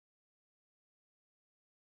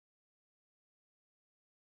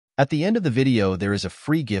At the end of the video, there is a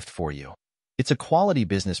free gift for you. It's a quality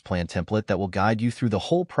business plan template that will guide you through the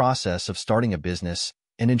whole process of starting a business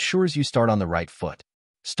and ensures you start on the right foot.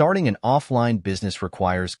 Starting an offline business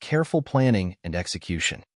requires careful planning and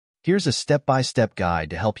execution. Here's a step-by-step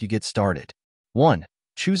guide to help you get started. 1.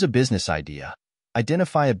 Choose a business idea.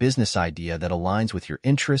 Identify a business idea that aligns with your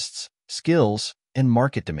interests, skills, and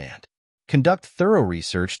market demand. Conduct thorough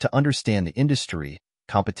research to understand the industry,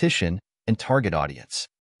 competition, and target audience.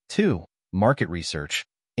 2. Market research.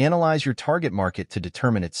 Analyze your target market to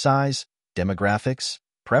determine its size, demographics,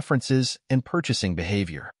 preferences, and purchasing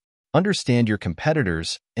behavior. Understand your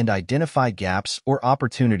competitors and identify gaps or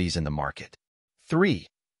opportunities in the market. 3.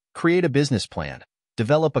 Create a business plan.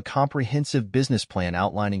 Develop a comprehensive business plan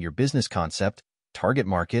outlining your business concept, target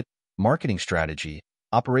market, marketing strategy,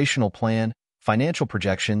 operational plan, financial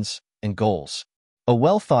projections, and goals. A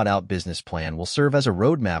well-thought-out business plan will serve as a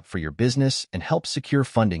roadmap for your business and help secure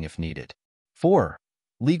funding if needed. 4.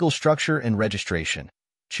 Legal structure and registration.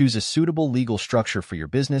 Choose a suitable legal structure for your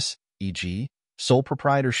business, e.g., sole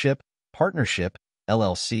proprietorship, partnership,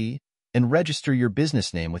 LLC, and register your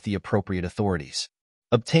business name with the appropriate authorities.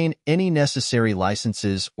 Obtain any necessary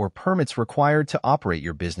licenses or permits required to operate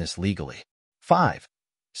your business legally. 5.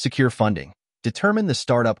 Secure funding. Determine the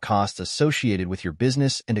startup costs associated with your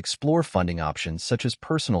business and explore funding options such as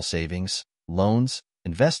personal savings, loans,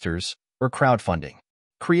 investors, or crowdfunding.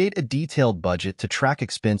 Create a detailed budget to track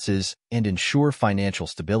expenses and ensure financial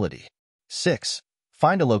stability. 6.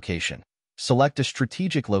 Find a location. Select a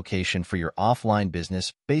strategic location for your offline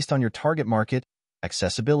business based on your target market,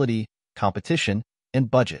 accessibility, competition,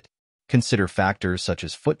 and budget. Consider factors such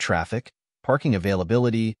as foot traffic, parking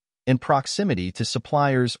availability, and proximity to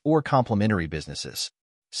suppliers or complementary businesses.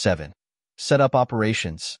 7. Set up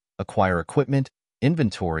operations. Acquire equipment,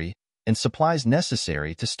 inventory, and supplies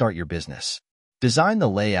necessary to start your business. Design the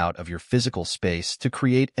layout of your physical space to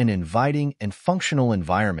create an inviting and functional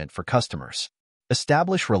environment for customers.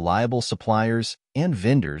 Establish reliable suppliers and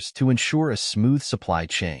vendors to ensure a smooth supply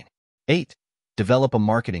chain. 8. Develop a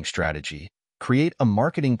marketing strategy. Create a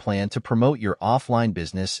marketing plan to promote your offline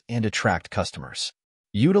business and attract customers.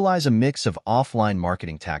 Utilize a mix of offline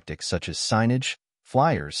marketing tactics such as signage,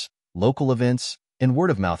 flyers, local events, and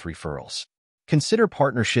word-of-mouth referrals. Consider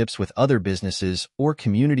partnerships with other businesses or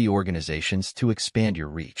community organizations to expand your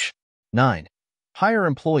reach. 9. Hire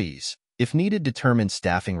employees. If needed, determine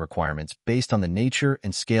staffing requirements based on the nature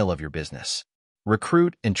and scale of your business.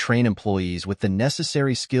 Recruit and train employees with the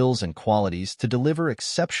necessary skills and qualities to deliver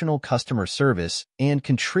exceptional customer service and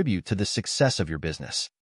contribute to the success of your business.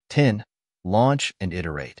 10. Launch and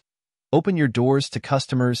iterate. Open your doors to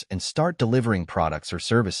customers and start delivering products or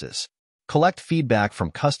services. Collect feedback from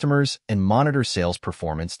customers and monitor sales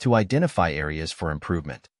performance to identify areas for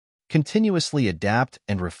improvement. Continuously adapt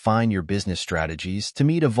and refine your business strategies to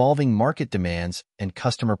meet evolving market demands and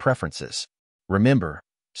customer preferences. Remember,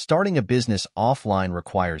 starting a business offline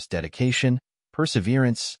requires dedication,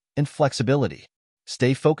 perseverance, and flexibility.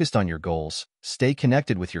 Stay focused on your goals, stay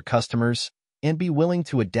connected with your customers, and be willing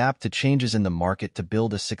to adapt to changes in the market to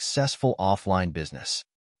build a successful offline business.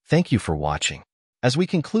 Thank you for watching. As we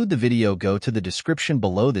conclude the video, go to the description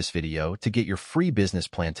below this video to get your free business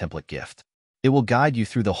plan template gift. It will guide you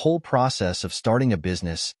through the whole process of starting a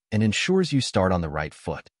business and ensures you start on the right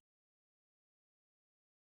foot.